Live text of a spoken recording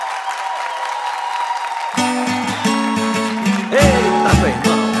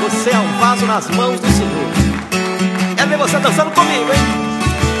nas mãos do Senhor. Quero ver você dançando comigo, hein?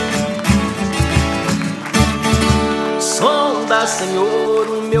 Sonda, Senhor,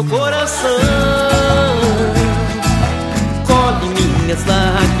 o meu coração, colhe minhas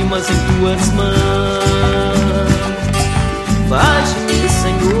lágrimas em tuas mãos. Faz-me,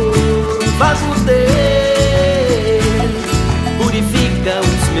 Senhor, um vaso teu, purifica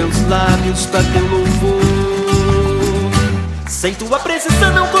os meus lábios para teu louvor. Sem tua presença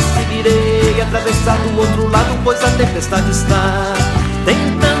não conseguirei atravessar do outro lado, pois a tempestade está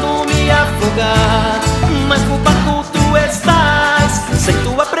tentando me afogar, mas no barco tu estás. Sem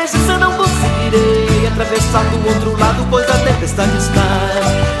tua presença não conseguirei atravessar do outro lado, pois a tempestade está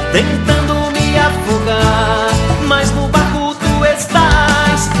tentando me afogar, mas no barco tu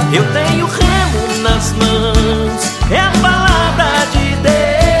estás. Eu tenho remo nas mãos, é a palavra de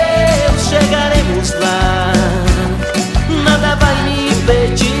Deus, chegaremos lá. Nada vai me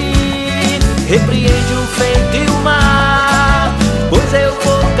impedir, repreende o vento e o mar, pois eu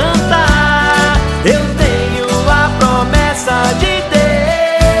vou cantar. Eu tenho a promessa de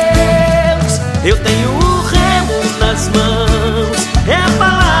Deus, eu tenho o remo nas mãos, é a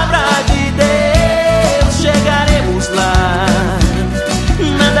palavra de Deus, chegaremos lá.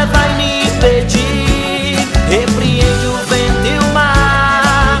 Nada vai me impedir, repreende o vento e o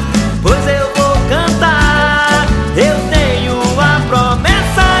mar, pois eu vou cantar. Eu tenho a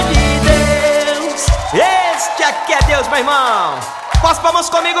promessa de Deus. Este aqui é Deus, meu irmão. Com as palmas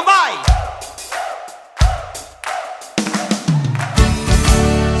comigo, vai!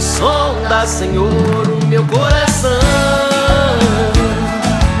 Sonda, Senhor, o meu coração,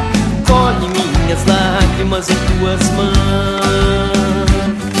 colhe minhas lágrimas em tuas mãos.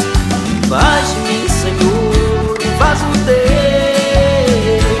 Faz-me, Senhor, um vaso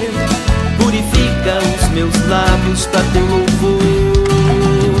teu, purifica os meus lábios para teu louvor.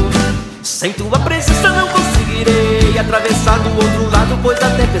 Sem tua presença não conseguirei atravessar do outro lado, pois a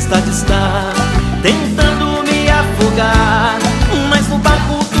tempestade está tentando me afogar, mas no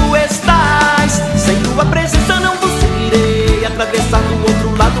barco tu estás. Sem tua presença não conseguirei atravessar do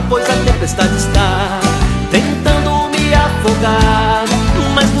outro lado, pois a tempestade está tentando me afogar,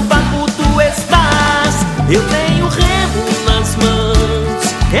 mas no barco tu estás. Eu tenho remo nas mãos,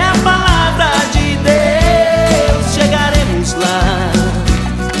 é a palavra de Deus, chegaremos lá.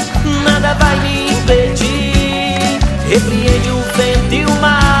 Nada vai me impedir, repreende o vento e o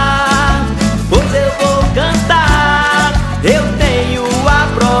mar, pois eu vou cantar. Eu tenho a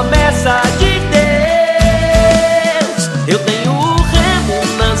promessa de Deus, eu tenho o remo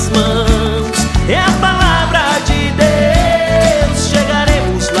nas mãos, é a palavra de Deus,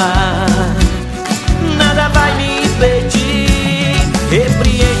 chegaremos lá. Nada vai me impedir,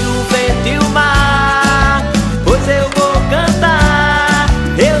 repreende o vento e o mar, pois eu vou cantar.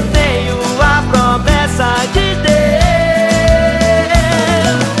 Eu tenho a promessa de Deus.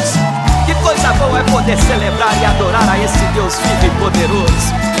 Que coisa boa é poder celebrar e adorar a esse Deus vivo e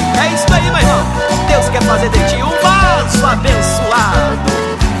poderoso. É isso aí, meu irmão. Deus quer fazer de ti um vaso abençoado.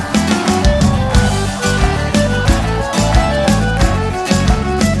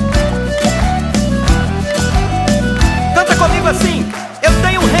 Canta comigo assim: eu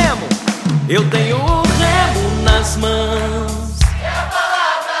tenho um remo, eu tenho um remo nas mãos, É a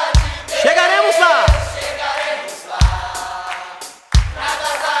palavra de Deus. chegaremos lá. Chegaremos lá. Nada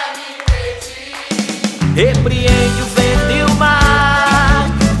vai me impedir. Repreende o vento e o mar,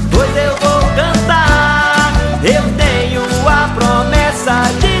 pois eu vou cantar. Eu tenho a promessa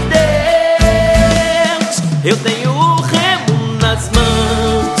de Deus, eu tenho o remo nas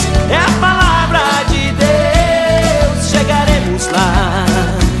mãos, é a palavra de Deus, chegaremos lá.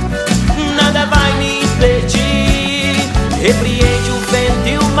 Nada vai me impedir, repreende o vento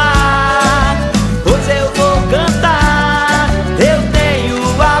e o mar, pois eu vou cantar. Eu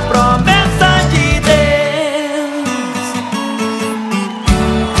tenho a promessa de Deus.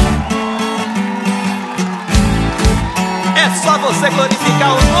 É só você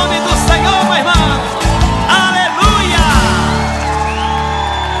glorificar o nome do Senhor, meu irmão.